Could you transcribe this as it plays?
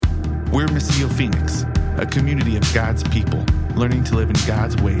We're Missio Phoenix, a community of God's people learning to live in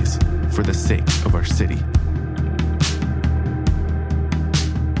God's ways for the sake of our city.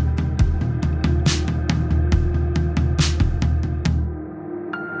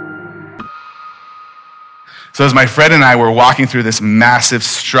 So as my friend and I were walking through this massive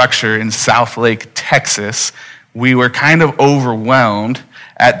structure in Southlake, Texas, we were kind of overwhelmed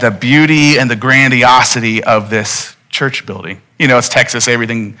at the beauty and the grandiosity of this church building. You know, it's Texas,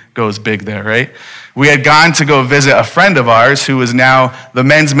 everything goes big there, right? We had gone to go visit a friend of ours who is now the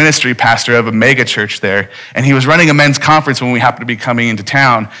men's ministry pastor of a mega church there, and he was running a men's conference when we happened to be coming into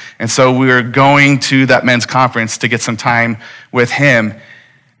town. And so we were going to that men's conference to get some time with him.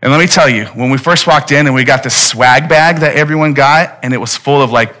 And let me tell you, when we first walked in and we got this swag bag that everyone got, and it was full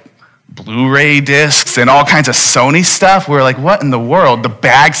of like Blu-ray discs and all kinds of Sony stuff, we were like, what in the world? The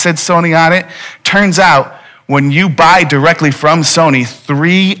bag said Sony on it. Turns out, when you buy directly from Sony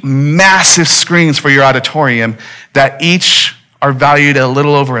 3 massive screens for your auditorium that each are valued at a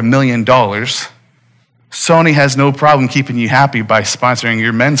little over $1 million, Sony has no problem keeping you happy by sponsoring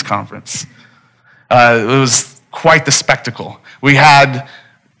your men's conference. It was quite the spectacle. We had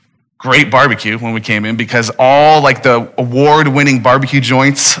great barbecue when we came in because all like the award-winning barbecue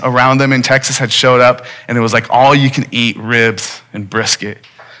joints around them in Texas had showed up, and it was like all you can eat ribs and brisket.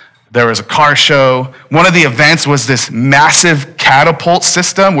 There was a car show. One of the events was this massive catapult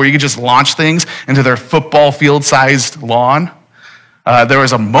system where you could just launch things into their football field-sized lawn. There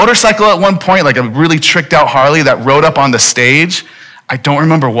was a motorcycle at one point, like a really tricked out Harley that rode up on the stage. I don't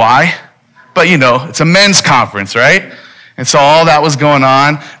remember why, but you know, it's a men's conference, right? And so all that was going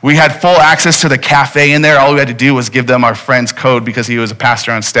on. We had full access to the cafe in there. All we had to do was give them our friend's code because he was a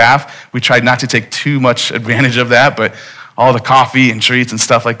pastor on staff. We tried not to take too much advantage of that, but all the coffee and treats and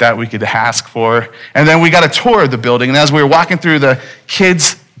stuff like that we could ask for. And then we got a tour of the building. And as we were walking through the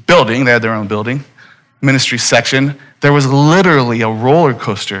kids' building, they had their own building, ministry section, there was literally a roller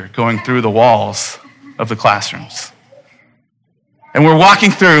coaster going through the walls of the classrooms. And we're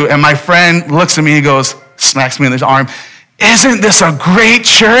walking through, and my friend looks at me, he goes, smacks me in his arm, "Isn't this a great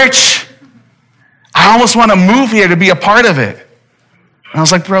church? I almost want to move here to be a part of it." And I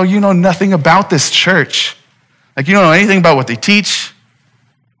was like, "Bro, you know nothing about this church. Like, you don't know anything about what they teach."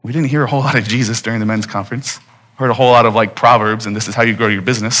 We didn't hear a whole lot of Jesus during the men's conference. Heard a whole lot of like Proverbs, and this is how you grow your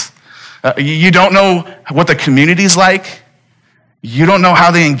business. You don't know what the community's like. You don't know how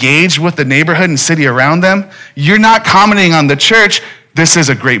they engage with the neighborhood and city around them. You're not commenting on the church. This is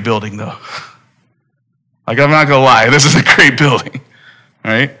a great building, though. Like, I'm not gonna lie, this is a great building,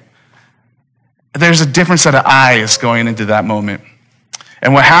 right? There's a different set of eyes going into that moment.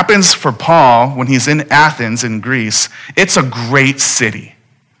 And what happens for Paul when he's in Athens in Greece, it's a great city.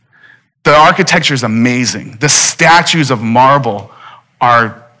 The architecture is amazing. The statues of marble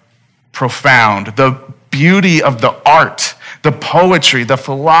are profound. The beauty of the art, the poetry, the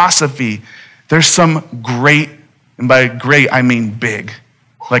philosophy. There's some great, and by great I mean big,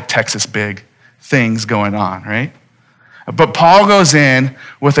 like Texas big, things going on, right? But Paul goes in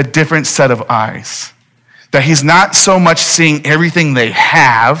with a different set of eyes. That he's not so much seeing everything they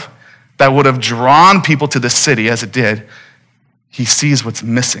have that would have drawn people to the city as it did. He sees what's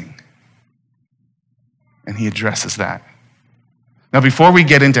missing. And he addresses that. Now, before we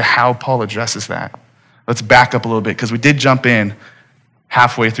get into how Paul addresses that, let's back up a little bit because we did jump in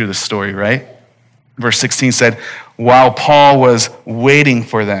halfway through the story, right? Verse 16 said, while Paul was waiting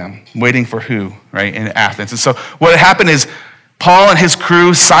for them, waiting for who, right, in Athens. And so what happened is Paul and his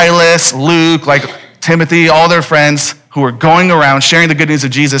crew, Silas, Luke, like Timothy, all their friends who were going around sharing the good news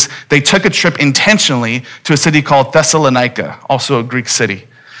of Jesus, they took a trip intentionally to a city called Thessalonica, also a Greek city.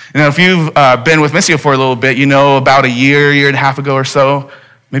 You know, if you've been with Missio for a little bit, you know about a year and a half ago or so,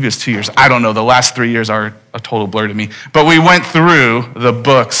 maybe it was 2 years, I don't know, the last 3 years are a total blur to me, but we went through the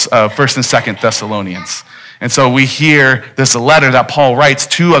books of 1st and 2nd Thessalonians. And so we hear this letter that Paul writes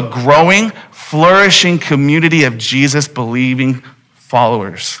to a growing, flourishing community of Jesus-believing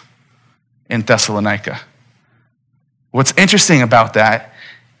followers in Thessalonica. What's interesting about that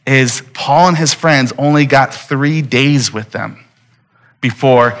is Paul and his friends only got 3 days with them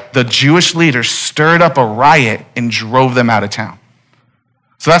before the Jewish leaders stirred up a riot and drove them out of town.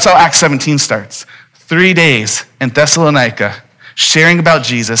 So that's how Acts 17 starts. 3 days in Thessalonica, sharing about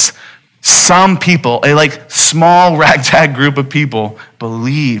Jesus. Some people, a like small ragtag group of people,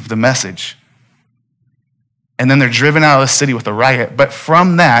 believe the message. And then they're driven out of the city with a riot. But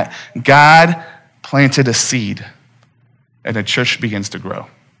from that, God planted a seed, and the church begins to grow.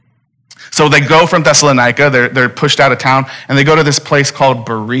 So they go from Thessalonica, they're pushed out of town, and they go to this place called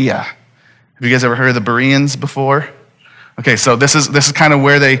Berea. Have you guys ever heard of the Bereans before? Okay, so this is kind of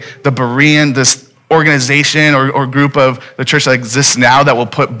where the Berean, this organization or group of the church that exists now that will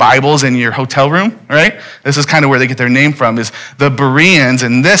put Bibles in your hotel room, right? This is kind of where they get their name from, is the Bereans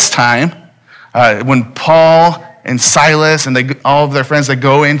in this time, when Paul and Silas and all of their friends, they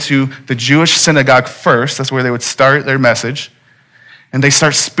go into the Jewish synagogue first. That's where they would start their message. And they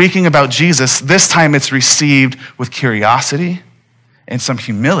start speaking about Jesus. This time it's received with curiosity and some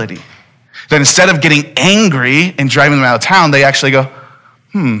humility. That instead of getting angry and driving them out of town, they actually go,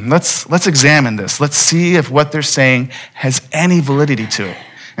 let's examine this. Let's see if what they're saying has any validity to it.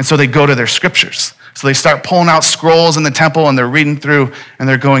 And so they go to their scriptures. So they start pulling out scrolls in the temple and they're reading through and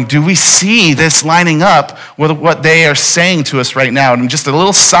they're going, do we see this lining up with what they are saying to us right now? And just a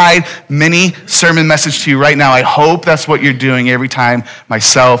little side mini sermon message to you right now. I hope that's what you're doing every time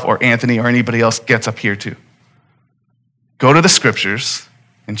myself or Anthony or anybody else gets up here too. Go to the scriptures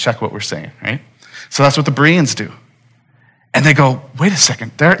and check what we're saying, right? So that's what the Bereans do. And they go, wait a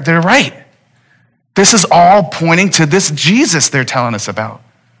second, they're right. This is all pointing to this Jesus they're telling us about.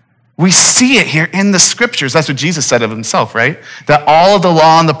 We see it here in the scriptures. That's what Jesus said of himself, right? That all of the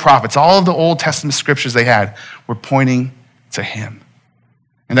law and the prophets, all of the Old Testament scriptures they had were pointing to him.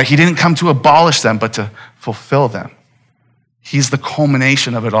 And that he didn't come to abolish them, but to fulfill them. He's the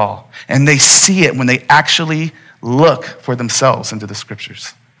culmination of it all. And they see it when they actually look for themselves into the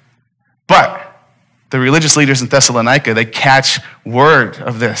scriptures. But the religious leaders in Thessalonica, they catch word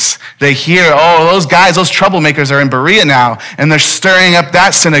of this. They hear, those guys, those troublemakers are in Berea now, and they're stirring up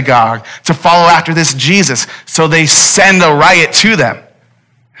that synagogue to follow after this Jesus. So they send a riot to them.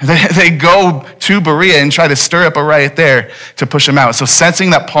 They go to Berea and try to stir up a riot there to push them out. So sensing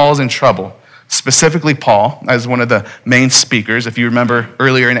that Paul's in trouble, specifically Paul as one of the main speakers. If you remember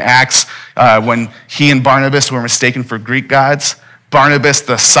earlier in Acts, when he and Barnabas were mistaken for Greek gods, Barnabas,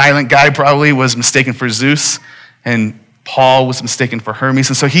 the silent guy probably, was mistaken for Zeus, and Paul was mistaken for Hermes.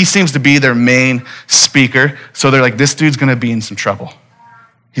 And so he seems to be their main speaker. So they're like, this dude's going to be in some trouble.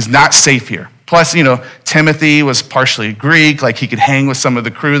 He's not safe here. Plus, Timothy was partially Greek, like he could hang with some of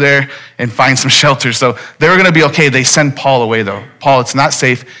the crew there and find some shelter. So they were going to be okay. They send Paul away though. Paul, it's not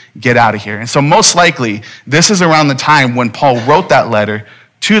safe. Get out of here. And so most likely, this is around the time when Paul wrote that letter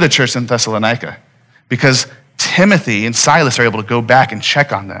to the church in Thessalonica, because Timothy and Silas are able to go back and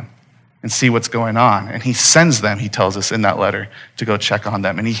check on them and see what's going on. And he sends them, he tells us in that letter, to go check on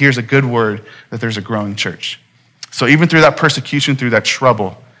them. And he hears a good word that there's a growing church. So even through that persecution, through that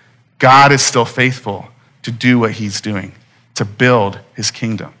trouble, God is still faithful to do what he's doing, to build his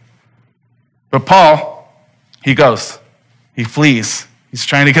kingdom. But Paul, he goes, he flees. He's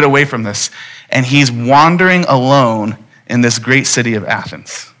trying to get away from this. And he's wandering alone in this great city of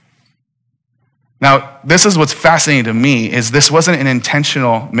Athens. Now, this is what's fascinating to me, is this wasn't an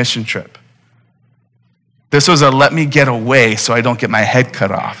intentional mission trip. This was a let me get away so I don't get my head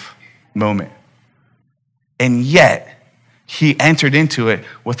cut off moment. And yet, he entered into it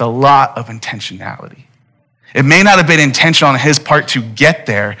with a lot of intentionality. It may not have been intentional on his part to get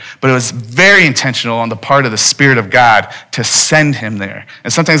there, but it was very intentional on the part of the Spirit of God to send him there.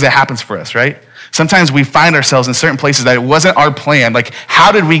 And sometimes that happens for us, right? Sometimes we find ourselves in certain places that it wasn't our plan. Like,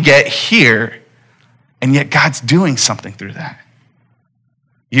 how did we get here? And yet God's doing something through that.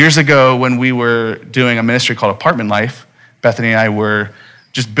 Years ago, when we were doing a ministry called Apartment Life, Bethany and I were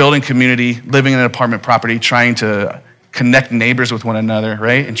just building community, living in an apartment property, trying to connect neighbors with one another,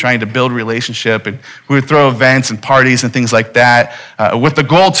 right? And trying to build relationship. And we would throw events and parties and things like that with the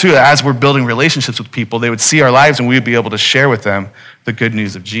goal, too, as we're building relationships with people, they would see our lives and we would be able to share with them the good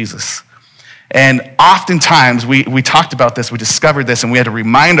news of Jesus. And oftentimes, we talked about this, we discovered this, and we had to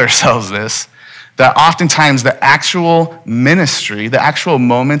remind ourselves this, that oftentimes the actual ministry, the actual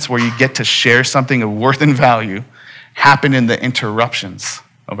moments where you get to share something of worth and value happen in the interruptions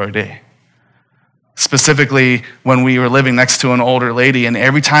of our day. Specifically, when we were living next to an older lady, and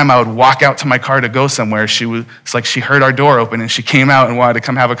every time I would walk out to my car to go somewhere, it's like she heard our door open and she came out and wanted to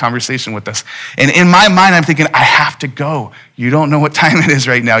come have a conversation with us. And in my mind, I'm thinking, I have to go. You don't know what time it is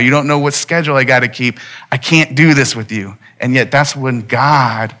right now. You don't know what schedule I got to keep. I can't do this with you. And yet that's when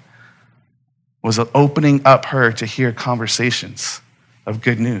God was opening up her to hear conversations of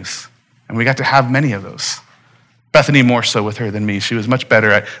good news. And we got to have many of those. Bethany more so with her than me. She was much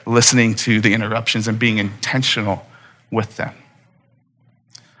better at listening to the interruptions and being intentional with them.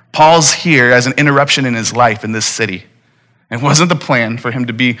 Paul's here as an interruption in his life in this city. It wasn't the plan for him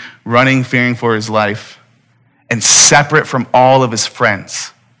to be running, fearing for his life, and separate from all of his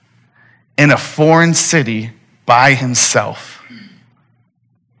friends in a foreign city by himself.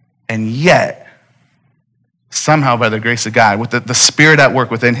 And yet, somehow by the grace of God, with the Spirit at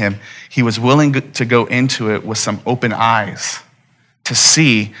work within him, he was willing to go into it with some open eyes to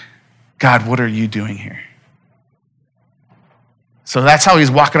see, God, what are you doing here? So that's how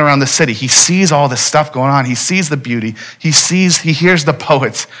he's walking around the city. He sees all this stuff going on. He sees the beauty. He hears the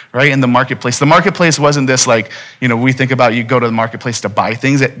poets, right, in the marketplace. The marketplace wasn't this like, we think about you go to the marketplace to buy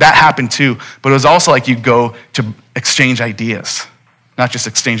things. That happened too, but it was also like you go to exchange ideas, not just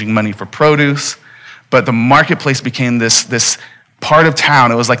exchanging money for produce, but the marketplace became this part of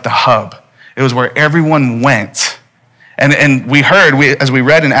town. It was like the hub. It was where everyone went. And we heard, as we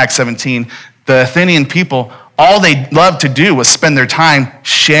read in Acts 17, the Athenian people, all they loved to do was spend their time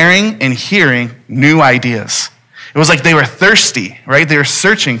sharing and hearing new ideas. It was like they were thirsty, right? They were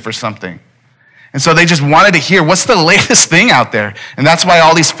searching for something. And so they just wanted to hear, what's the latest thing out there? And that's why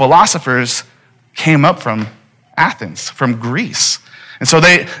all these philosophers came up from Athens, from Greece. And so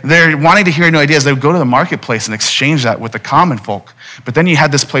they're wanting to hear new ideas. They would go to the marketplace and exchange that with the common folk. But then you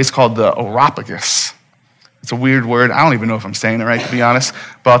had this place called the Areopagus. It's a weird word. I don't even know if I'm saying it right, to be honest,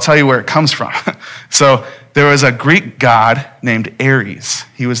 but I'll tell you where it comes from. So there was a Greek god named Ares.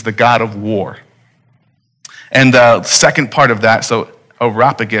 He was the god of war. And the second part of that, so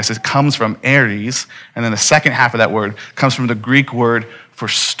Areopagus, it comes from Ares, and then the second half of that word comes from the Greek word for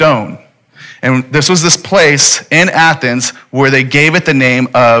stone. And this was this place in Athens where they gave it the name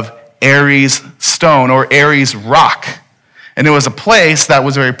of Ares Stone or Ares Rock. And it was a place that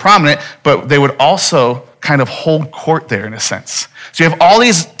was very prominent, but they would also kind of hold court there in a sense. So you have all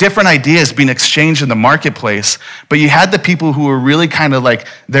these different ideas being exchanged in the marketplace, but you had the people who were really kind of like,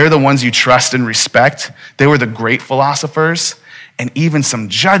 they're the ones you trust and respect. They were the great philosophers, and even some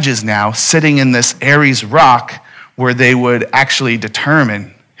judges now sitting in this Ares Rock where they would actually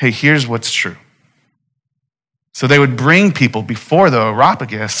determine, hey, here's what's true. So they would bring people before the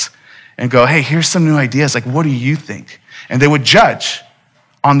Areopagus and go, hey, here's some new ideas. Like, what do you think? And they would judge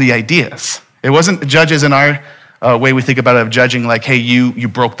on the ideas. It wasn't judges in our way we think about it of judging like, hey, you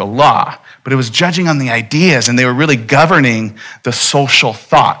broke the law. But it was judging on the ideas, and they were really governing the social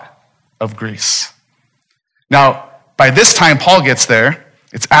thought of Greece. Now, by this time Paul gets there,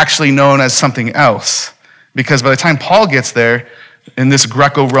 it's actually known as something else. Because by the time Paul gets there, in this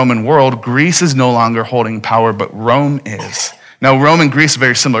Greco-Roman world, Greece is no longer holding power, but Rome is. Now, Rome and Greece are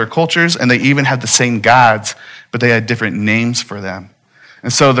very similar cultures, and they even had the same gods, but they had different names for them.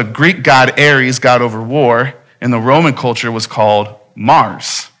 And so the Greek god Ares, god over war, in the Roman culture was called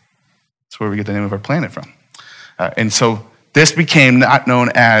Mars. That's where we get the name of our planet from. And so this became not known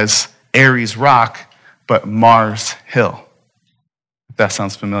as Ares Rock, but Mars Hill. If that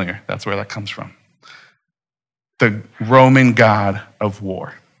sounds familiar, that's where that comes from. The Roman god of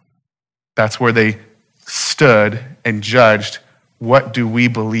war. That's where they stood and judged, what do we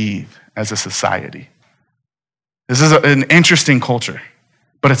believe as a society? This is an interesting culture,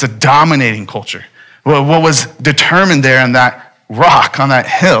 but it's a dominating culture. Well, what was determined there on that rock, on that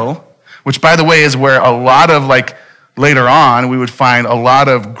hill, which by the way is where a lot of later on, we would find a lot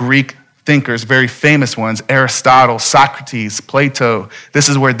of Greek thinkers, very famous ones, Aristotle, Socrates, Plato. This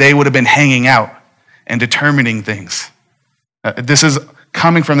is where they would have been hanging out and determining things. This is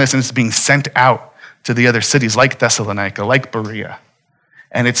coming from this, and it's being sent out to the other cities like Thessalonica, like Berea.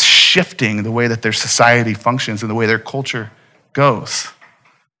 And it's shifting the way that their society functions and the way their culture goes.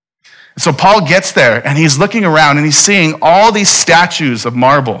 So Paul gets there, and he's looking around, and he's seeing all these statues of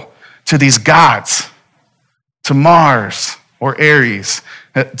marble to these gods, to Mars or Ares,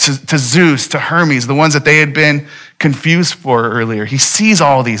 to Zeus, to Hermes, the ones that they had been confused for earlier. He sees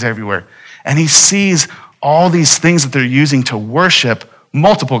all these everywhere, and he sees all these things that they're using to worship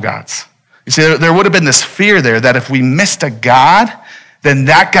multiple gods. You see, there would have been this fear there that if we missed a god, then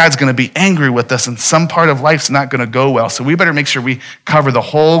that God's going to be angry with us, and some part of life's not going to go well. So we better make sure we cover the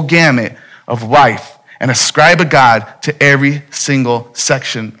whole gamut of life and ascribe a God to every single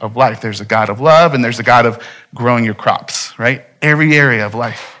section of life. There's a God of love, and there's a God of growing your crops, right? Every area of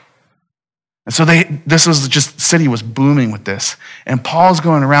life. And so this was just, the city was booming with this. And Paul's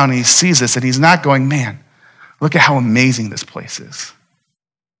going around, and he sees this, and he's not going, man, look at how amazing this place is.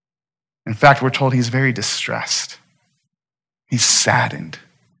 In fact, we're told he's very distressed. He's saddened.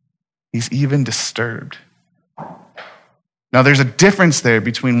 He's even disturbed. Now, there's a difference there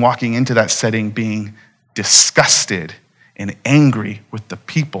between walking into that setting being disgusted and angry with the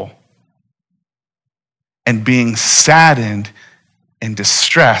people and being saddened and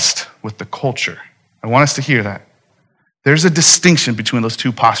distressed with the culture. I want us to hear that. There's a distinction between those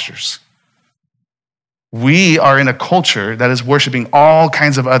two postures. We are in a culture that is worshiping all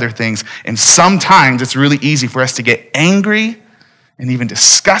kinds of other things, and sometimes it's really easy for us to get angry and even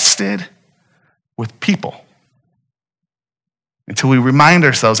disgusted with people. until we remind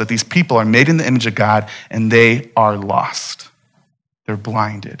ourselves that these people are made in the image of God and they are lost. They're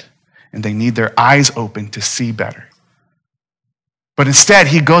blinded and they need their eyes open to see better. But instead,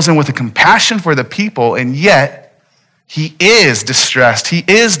 he goes in with a compassion for the people, and yet he is distressed. He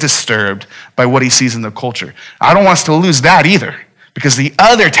is disturbed by what he sees in the culture. I don't want us to lose that either, because the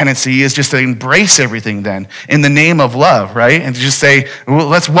other tendency is just to embrace everything then in the name of love, right? And to just say, well,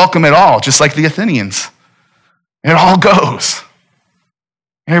 let's welcome it all, just like the Athenians. It all goes.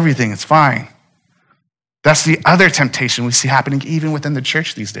 Everything is fine. That's the other temptation we see happening even within the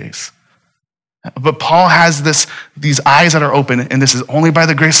church these days. But Paul has these eyes that are open, and this is only by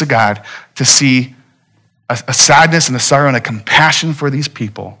the grace of God, to see a sadness and a sorrow and a compassion for these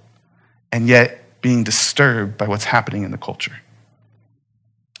people, and yet being disturbed by what's happening in the culture.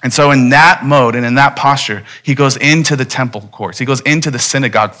 And so in that mode and in that posture, he goes into the temple courts. He goes into the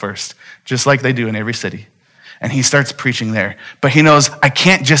synagogue first, just like they do in every city. And he starts preaching there. But he knows, I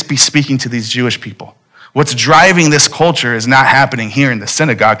can't just be speaking to these Jewish people. What's driving this culture is not happening here in the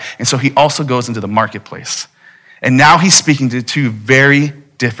synagogue. And so he also goes into the marketplace. And now he's speaking to two very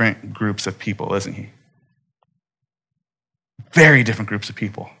different groups of people, isn't he? Very different groups of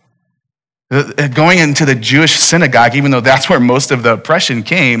people. Going into the Jewish synagogue, even though that's where most of the oppression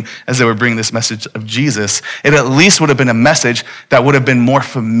came as they were bringing this message of Jesus, it at least would have been a message that would have been more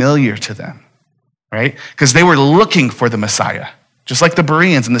familiar to them, right? Because they were looking for the Messiah. Just like the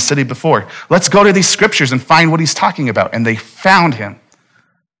Bereans in the city before. Let's go to these scriptures and find what he's talking about. And they found him.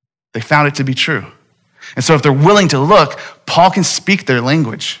 They found it to be true. And so if they're willing to look, Paul can speak their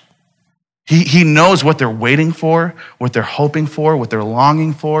language. He knows what they're waiting for, what they're hoping for, what they're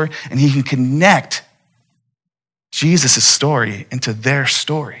longing for, and he can connect Jesus' story into their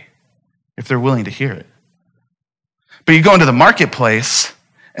story if they're willing to hear it. But you go into the marketplace,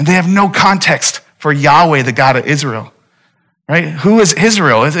 and they have no context for Yahweh, the God of Israel. Right? Who is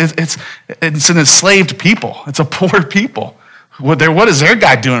Israel? It's an enslaved people. It's a poor people. What is their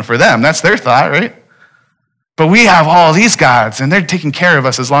God doing for them? That's their thought, right? But we have all these gods, and they're taking care of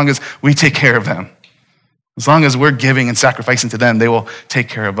us as long as we take care of them. As long as we're giving and sacrificing to them, they will take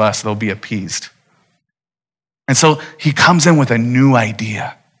care of us. They'll be appeased. And so he comes in with a new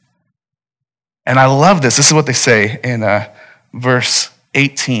idea. And I love this. This is what they say in verse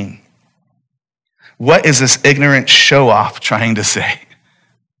 18. What is this ignorant show-off trying to say?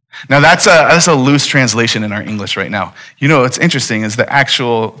 Now, that's a loose translation in our English right now. You know, what's interesting is the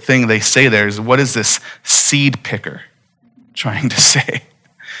actual thing they say there is, what is this seed picker trying to say?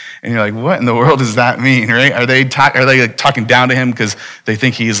 And you're like, what in the world does that mean, right? Are they like talking down to him because they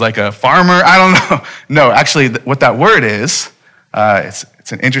think he's like a farmer? I don't know. No, actually, what that word is,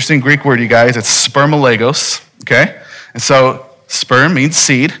 it's an interesting Greek word, you guys. It's spermologos, okay? And so sperm means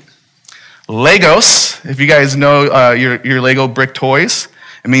seed. Legos, if you guys know your Lego brick toys,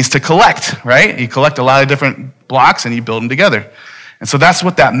 it means to collect, right? You collect a lot of different blocks and you build them together. And so that's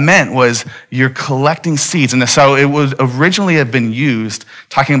what that meant, was you're collecting seeds. And so it would originally have been used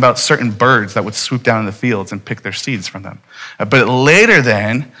talking about certain birds that would swoop down in the fields and pick their seeds from them. But it later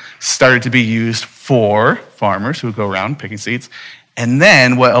then started to be used for farmers who would go around picking seeds. And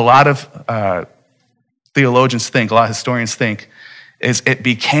then what a lot of theologians think, a lot of historians think, is it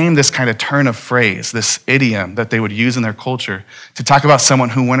became this kind of turn of phrase, this idiom that they would use in their culture to talk about someone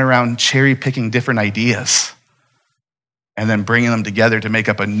who went around cherry picking different ideas and then bringing them together to make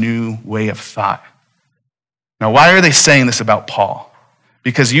up a new way of thought. Now, why are they saying this about Paul?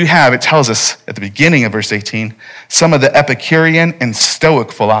 Because it tells us at the beginning of verse 18, some of the Epicurean and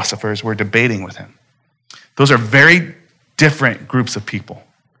Stoic philosophers were debating with him. Those are very different groups of people.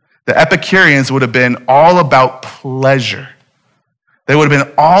 The Epicureans would have been all about pleasure. They would have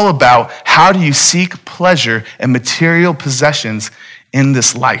been all about how do you seek pleasure and material possessions in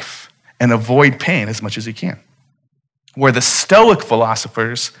this life and avoid pain as much as you can. Where the Stoic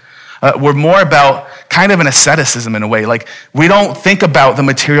philosophers were more about kind of an asceticism in a way. Like, we don't think about the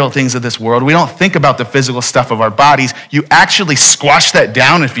material things of this world. We don't think about the physical stuff of our bodies. You actually squash that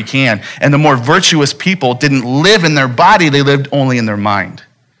down if you can. And the more virtuous people didn't live in their body, they lived only in their mind.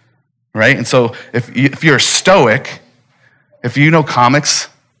 Right? And so if you're a Stoic, if you know comics,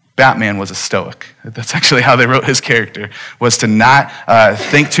 Batman was a Stoic. That's actually how they wrote his character, was to not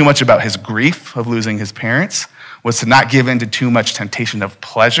think too much about his grief of losing his parents, was to not give in to too much temptation of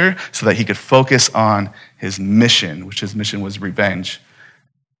pleasure so that he could focus on his mission, which his mission was revenge,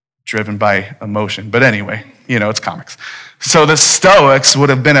 driven by emotion. But anyway, it's comics. So the Stoics would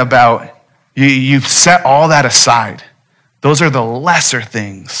have been about, you've set all that aside. Those are the lesser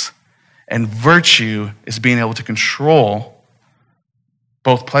things. And virtue is being able to control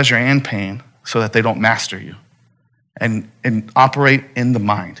both pleasure and pain so that they don't master you. and operate in the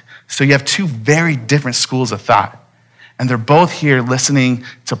mind. So you have two very different schools of thought. And they're both here listening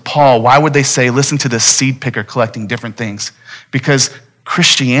to Paul. Why would they say, listen to this seed picker collecting different things? Because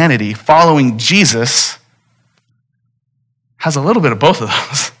Christianity, following Jesus, has a little bit of both of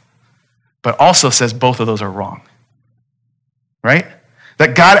those, but also says both of those are wrong, right?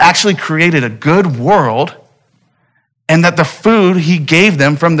 That God actually created a good world and that the food he gave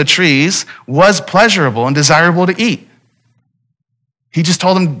them from the trees was pleasurable and desirable to eat. He just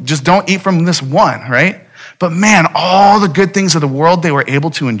told them, just don't eat from this one, right? But man, all the good things of the world they were able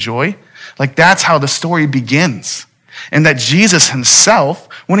to enjoy, like that's how the story begins. And that Jesus himself,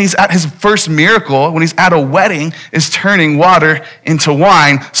 when he's at his first miracle, when he's at a wedding, is turning water into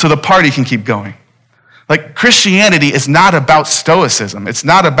wine so the party can keep going. Like Christianity is not about stoicism. It's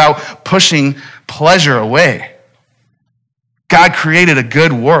not about pushing pleasure away. God created a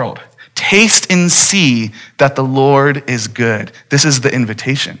good world. Taste and see that the Lord is good. This is the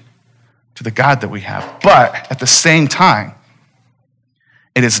invitation to the God that we have. But at the same time,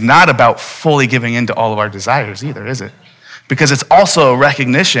 it is not about fully giving in to all of our desires either, is it? Because it's also a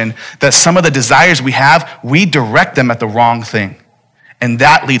recognition that some of the desires we have, we direct them at the wrong thing. And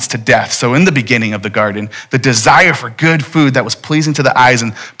that leads to death. So in the beginning of the garden, the desire for good food that was pleasing to the eyes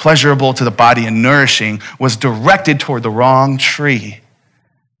and pleasurable to the body and nourishing was directed toward the wrong tree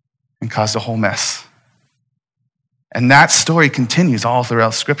and caused a whole mess. And that story continues all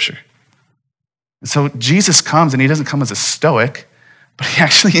throughout Scripture. And so Jesus comes, and he doesn't come as a stoic, but he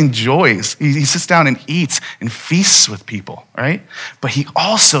actually enjoys. He sits down and eats and feasts with people, right? But he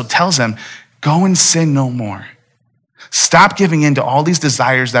also tells them, go and sin no more. Stop giving in to all these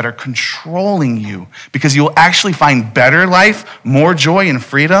desires that are controlling you, because you'll actually find better life, more joy and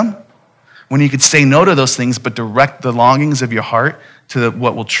freedom when you could say no to those things, but direct the longings of your heart to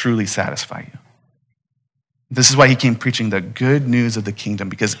what will truly satisfy you. This is why he came preaching the good news of the kingdom,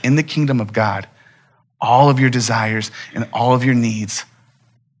 because in the kingdom of God, all of your desires and all of your needs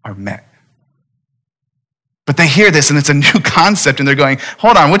are met. But they hear this and it's a new concept and they're going,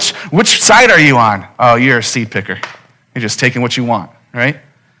 hold on, which side are you on? Oh, you're a seed picker. You're just taking what you want, right?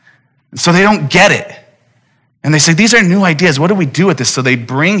 And so they don't get it. And they say, these are new ideas. What do we do with this? So they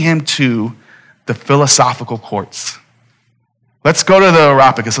bring him to the philosophical courts. Let's go to the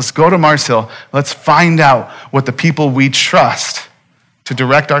Areopagus. Let's go to Mars Hill. Let's find out what the people we trust to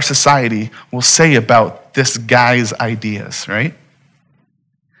direct our society will say about this guy's ideas, right?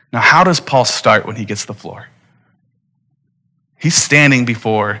 Now, how does Paul start when he gets the floor? He's standing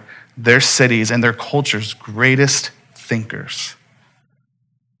before their cities and their culture's greatest thinkers.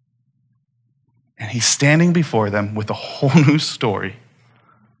 And he's standing before them with a whole new story.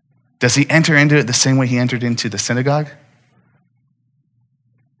 Does he enter into it the same way he entered into the synagogue?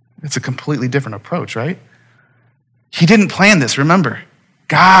 It's a completely different approach, right? He didn't plan this, remember.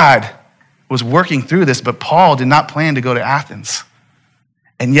 God was working through this, but Paul did not plan to go to Athens.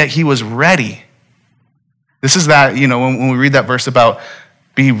 And yet he was ready. This is that, when we read that verse about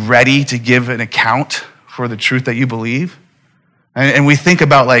be ready to give an account for the truth that you believe. And we think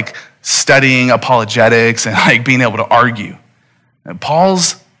about like studying apologetics and like being able to argue. And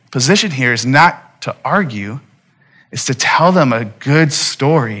Paul's position here is not to argue, it's to tell them a good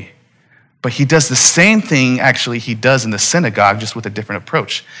story. But he does the same thing, actually, he does in the synagogue, just with a different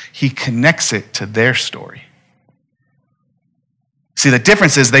approach. He connects it to their story. See, the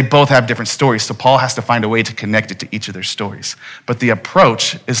difference is they both have different stories, so Paul has to find a way to connect it to each of their stories. But the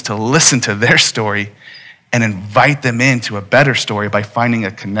approach is to listen to their story and invite them into a better story by finding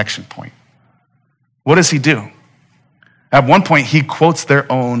a connection point. What does he do? At one point, he quotes their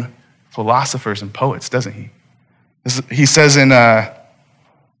own philosophers and poets, doesn't he? He says in,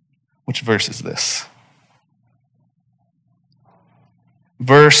 which verse is this?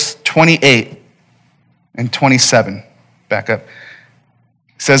 Verse 28 and 27, back up.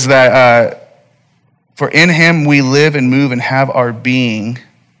 It says that, for in him we live and move and have our being,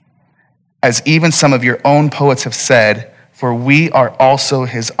 as even some of your own poets have said, for we are also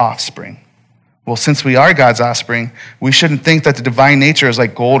his offspring. Well, since we are God's offspring, we shouldn't think that the divine nature is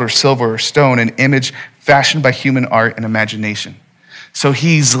like gold or silver or stone, an image fashioned by human art and imagination. So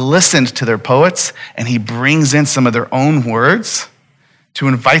he's listened to their poets and he brings in some of their own words to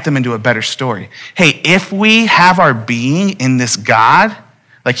invite them into a better story. Hey, if we have our being in this God,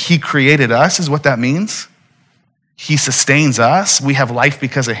 like he created us, is what that means. He sustains us. We have life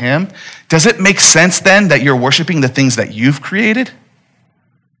because of him. Does it make sense then that you're worshiping the things that you've created?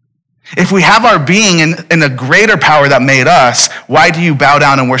 If we have our being in a greater power that made us, why do you bow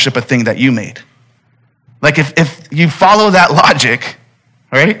down and worship a thing that you made? Like if you follow that logic,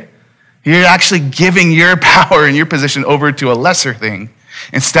 right? You're actually giving your power and your position over to a lesser thing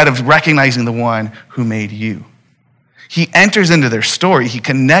instead of recognizing the one who made you. He enters into their story. He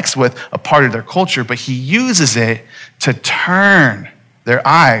connects with a part of their culture, but he uses it to turn their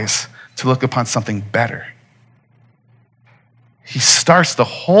eyes to look upon something better. He starts the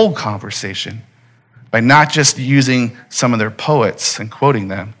whole conversation by not just using some of their poets and quoting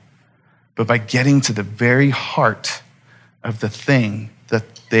them, but by getting to the very heart of the thing that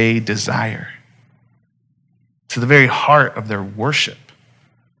they desire, to the very heart of their worship.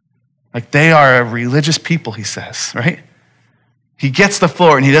 Like they are a religious people, he says, right? He gets the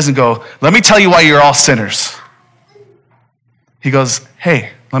floor and he doesn't go, let me tell you why you're all sinners. He goes,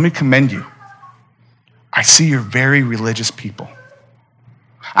 hey, let me commend you. I see you're very religious people.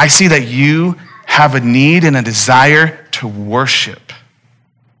 I see that you have a need and a desire to worship.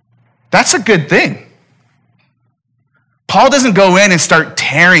 That's a good thing. Paul doesn't go in and start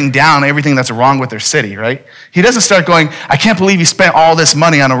tearing down everything that's wrong with their city, right? He doesn't start going, I can't believe you spent all this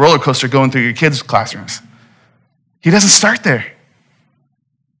money on a roller coaster going through your kids' classrooms. He doesn't start there.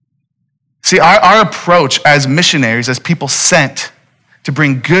 See, our approach as missionaries, as people sent to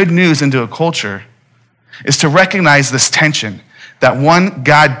bring good news into a culture, is to recognize this tension that one,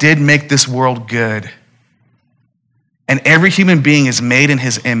 God did make this world good. And every human being is made in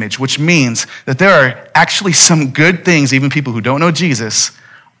his image, which means that there are actually some good things even people who don't know Jesus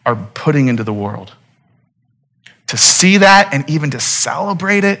are putting into the world. To see that and even to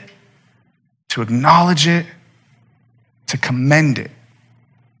celebrate it, to acknowledge it, to commend it.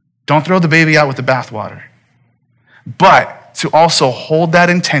 Don't throw the baby out with the bathwater. But to also hold that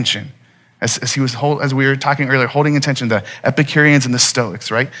intention, as we were talking earlier, holding intention, the Epicureans and the Stoics,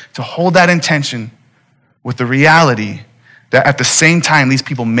 right? To hold that intention with the reality that at the same time, these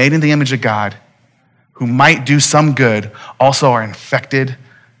people made in the image of God, who might do some good, also are infected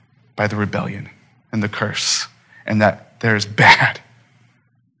by the rebellion and the curse, and that there's bad.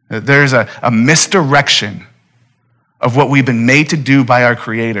 That there's a misdirection of what we've been made to do by our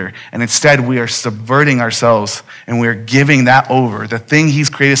Creator, and instead we are subverting ourselves and we're giving that over. The thing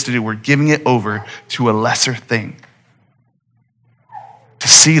He's created us to do, we're giving it over to a lesser thing. To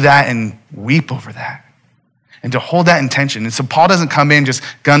see that and weep over that, and to hold that intention. And so Paul doesn't come in just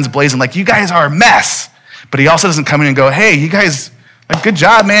guns blazing like, you guys are a mess. But he also doesn't come in and go, hey, you guys, like, good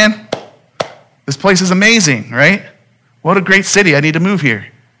job, man. This place is amazing, right? What a great city. I need to move here.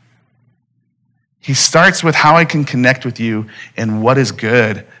 He starts with how I can connect with you and what is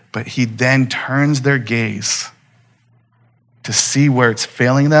good, but he then turns their gaze to see where it's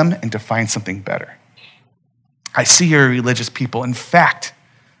failing them and to find something better. I see you're a religious people. In fact,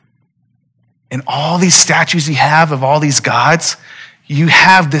 in all these statues you have of all these gods, you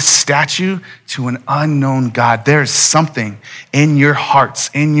have this statue to an unknown God. There's something in your hearts,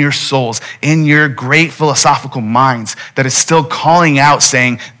 in your souls, in your great philosophical minds that is still calling out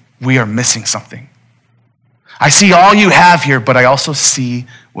saying, we are missing something. I see all you have here, but I also see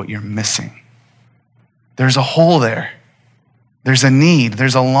what you're missing. There's a hole there. There's a need.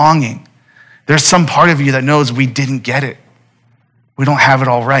 There's a longing. There's some part of you that knows we didn't get it. We don't have it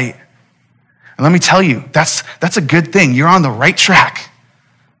all right. And let me tell you, that's a good thing. You're on the right track.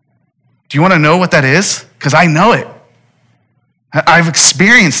 Do you want to know what that is? Because I know it. I've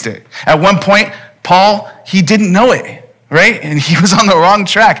experienced it. At one point, Paul, he didn't know it. Right? And he was on the wrong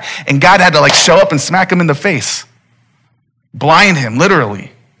track. And God had to show up and smack him in the face. Blind him,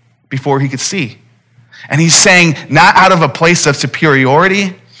 literally, before he could see. And he's saying, not out of a place of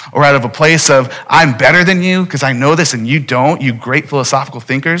superiority or out of a place of, I'm better than you because I know this and you don't, you great philosophical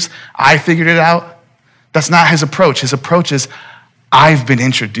thinkers. I figured it out. That's not his approach. His approach is, I've been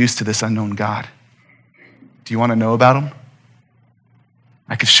introduced to this unknown God. Do you want to know about him?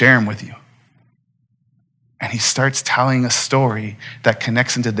 I could share him with you. And he starts telling a story that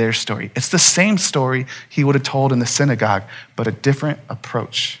connects into their story. It's the same story he would have told in the synagogue, but a different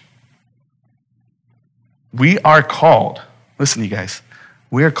approach. We are called, listen you guys,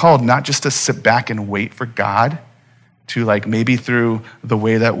 we are called not just to sit back and wait for God to maybe through the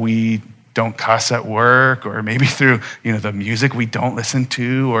way that we don't cuss at work, or maybe through, the music we don't listen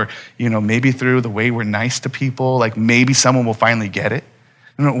to, or, maybe through the way we're nice to people, maybe someone will finally get it.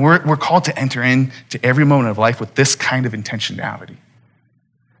 No, we're called to enter into every moment of life with this kind of intentionality,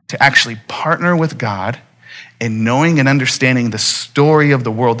 to actually partner with God in knowing and understanding the story of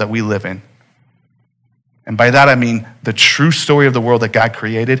the world that we live in. And by that, I mean the true story of the world that God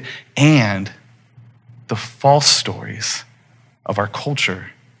created and the false stories of our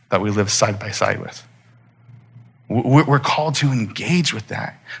culture that we live side by side with. We're called to engage with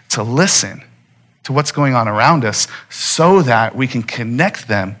that, to listen to what's going on around us so that we can connect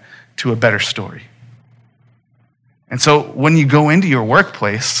them to a better story. And so when you go into your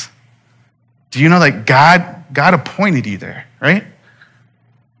workplace, do you know that God appointed you there, right?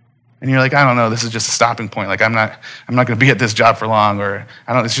 And you're like, I don't know, this is just a stopping point. Like, I'm not going to be at this job for long, or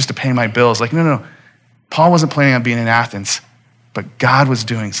it's just to pay my bills. Like, no. Paul wasn't planning on being in Athens, but God was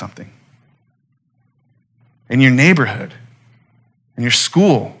doing something. In your neighborhood, in your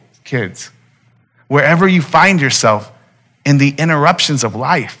school, kids, wherever you find yourself in the interruptions of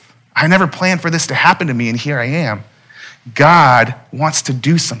life. I never planned for this to happen to me, and here I am. God wants to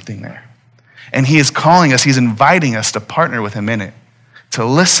do something there. And he is calling us, he's inviting us to partner with him in it, to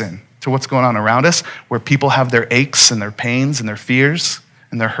listen to what's going on around us, where people have their aches and their pains and their fears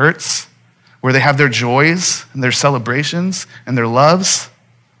and their hurts, where they have their joys and their celebrations and their loves.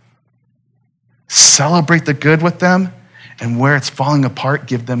 Celebrate the good with them, and where it's falling apart,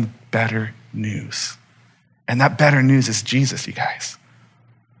 give them better news. And that better news is Jesus, you guys.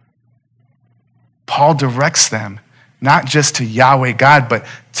 Paul directs them not just to Yahweh God, but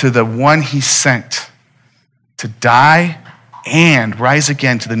to the one he sent to die and rise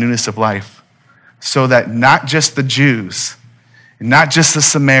again to the newness of life, so that not just the Jews, not just the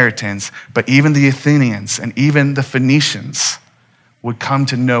Samaritans, but even the Athenians and even the Phoenicians would come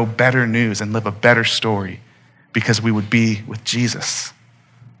to know better news and live a better story, because we would be with Jesus.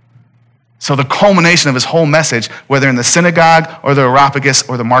 So the culmination of his whole message, whether in the synagogue or the Areopagus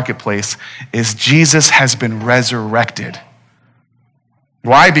or the marketplace, is Jesus has been resurrected.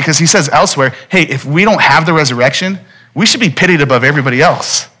 Why? Because he says elsewhere, hey, if we don't have the resurrection, we should be pitied above everybody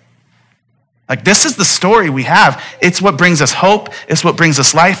else. Like, this is the story we have. It's what brings us hope. It's what brings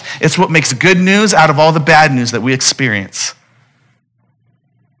us life. It's what makes good news out of all the bad news that we experience.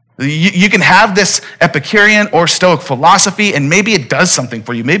 You can have this Epicurean or Stoic philosophy, and maybe it does something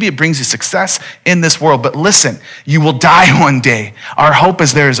for you. Maybe it brings you success in this world. But listen, you will die one day. Our hope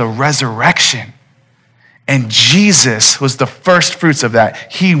is there is a resurrection. And Jesus was the first fruits of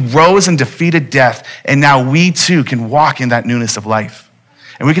that. He rose and defeated death, and now we too can walk in that newness of life.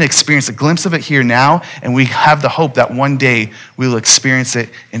 And we can experience a glimpse of it here now, and we have the hope that one day we will experience it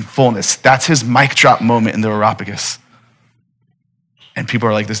in fullness. That's his mic drop moment in the Areopagus. And people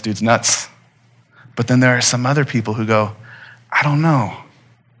are like, this dude's nuts. But then there are some other people who go, I don't know.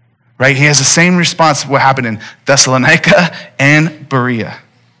 Right? He has the same response to what happened in Thessalonica and Berea.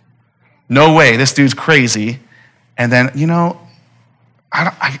 No way, this dude's crazy. And then,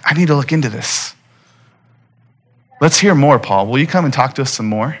 I need to look into this. Let's hear more, Paul. Will you come and talk to us some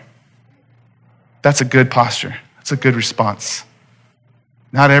more? That's a good posture. That's a good response.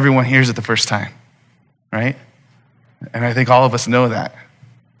 Not everyone hears it the first time, right? And I think all of us know that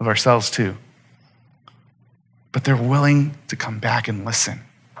of ourselves too. But they're willing to come back and listen.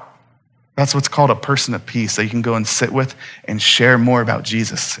 That's what's called a person of peace that you can go and sit with and share more about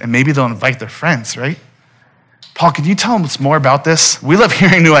Jesus. And maybe they'll invite their friends, right? Paul, can you tell them more about this? We love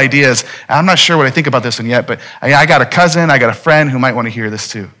hearing new ideas. I'm not sure what I think about this one yet, but I got a cousin, I got a friend who might want to hear this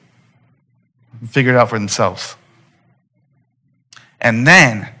too. Figure it out for themselves. And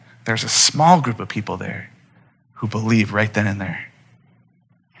then there's a small group of people there who believe right then and there.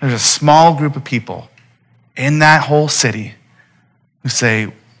 There's a small group of people in that whole city who say,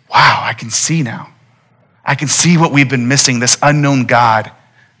 wow, I can see now. I can see what we've been missing, this unknown God.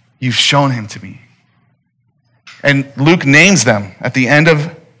 You've shown him to me. And Luke names them at the end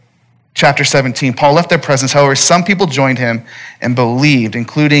of chapter 17. Paul left their presence. However, some people joined him and believed,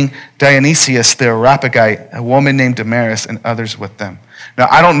 including Dionysius the Areopagite, a woman named Damaris, and others with them. Now,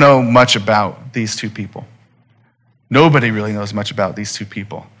 I don't know much about these two people. Nobody really knows much about these two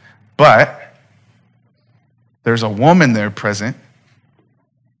people. But there's a woman there present,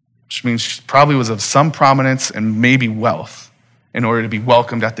 which means she probably was of some prominence and maybe wealth in order to be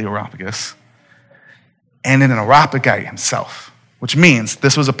welcomed at the Areopagus. And an Areopagite himself, which means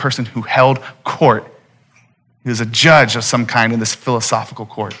this was a person who held court. He was a judge of some kind in this philosophical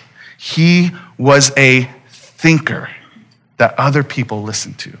court. He was a thinker that other people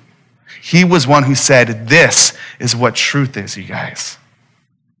listened to. He was one who said, this is what truth is, you guys.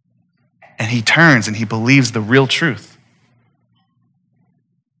 And he turns and he believes the real truth.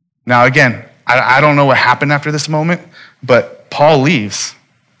 Now, again, I don't know what happened after this moment, but Paul leaves.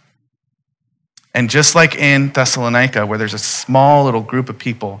 And just like in Thessalonica, where there's a small little group of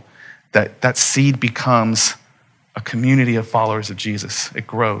people, that seed becomes a community of followers of Jesus. It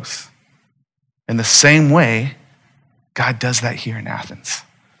grows. In the same way, God does that here in Athens.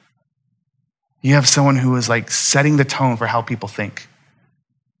 You have someone who is like setting the tone for how people think.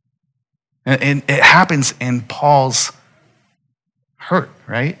 And it happens in Paul's hurt,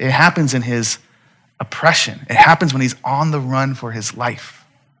 right? It happens in his oppression. It happens when he's on the run for his life.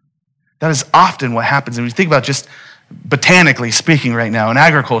 That is often what happens. And when you think about just botanically speaking right now in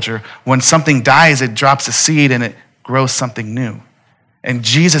agriculture, when something dies, it drops a seed and it grows something new. And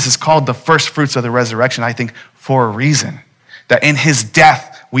Jesus is called the first fruits of the resurrection, I think, for a reason. That in his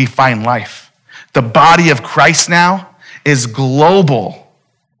death, we find life. The body of Christ now is global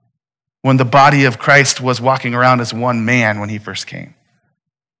when the body of Christ was walking around as one man when he first came.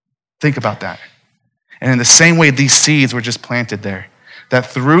 Think about that. And in the same way, these seeds were just planted there. That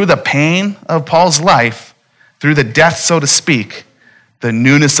through the pain of Paul's life, through the death, so to speak, the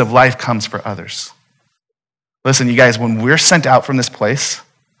newness of life comes for others. Listen, you guys, when we're sent out from this place,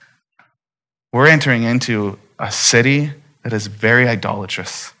 we're entering into a city that is very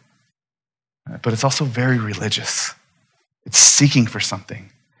idolatrous, but it's also very religious. It's seeking for something.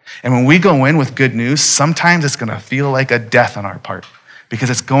 And when we go in with good news, sometimes it's going to feel like a death on our part because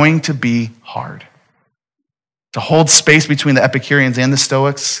it's going to be hard. To hold space between the Epicureans and the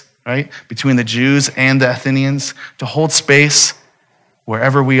Stoics, right? Between the Jews and the Athenians, to hold space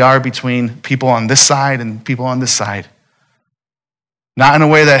wherever we are between people on this side and people on this side. Not in a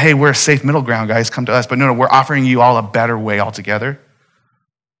way that, hey, we're a safe middle ground, guys, come to us. But no, we're offering you all a better way altogether.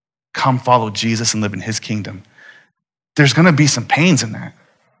 Come follow Jesus and live in his kingdom. There's going to be some pains in that.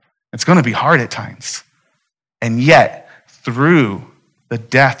 It's going to be hard at times. And yet, through the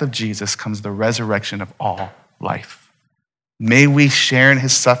death of Jesus comes the resurrection of all life. May we share in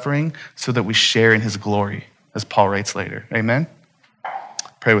his suffering so that we share in his glory, as Paul writes later. Amen?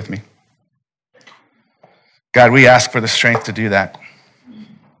 Pray with me. God, we ask for the strength to do that,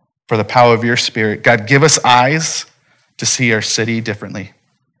 for the power of your Spirit. God, give us eyes to see our city differently.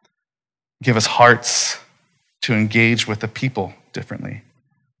 Give us hearts to engage with the people differently.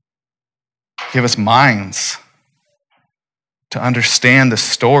 Give us minds to understand the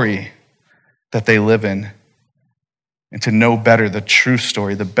story that they live in and to know better the true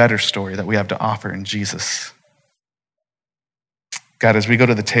story, the better story that we have to offer in Jesus. God, as we go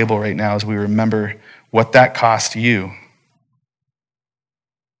to the table right now, as we remember what that cost you,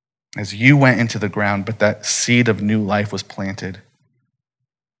 as you went into the ground, but that seed of new life was planted.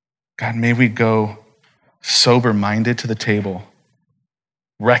 God, may we go sober-minded to the table,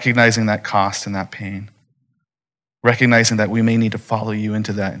 recognizing that cost and that pain, recognizing that we may need to follow you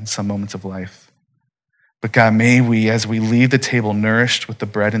into that in some moments of life. But God, may we, as we leave the table nourished with the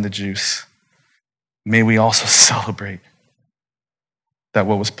bread and the juice, may we also celebrate that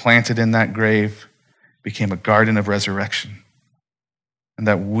what was planted in that grave became a garden of resurrection, and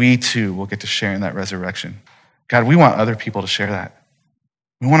that we too will get to share in that resurrection. God, we want other people to share that.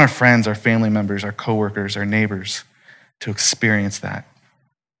 We want our friends, our family members, our coworkers, our neighbors to experience that.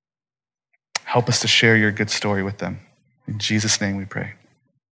 Help us to share your good story with them. In Jesus' name we pray.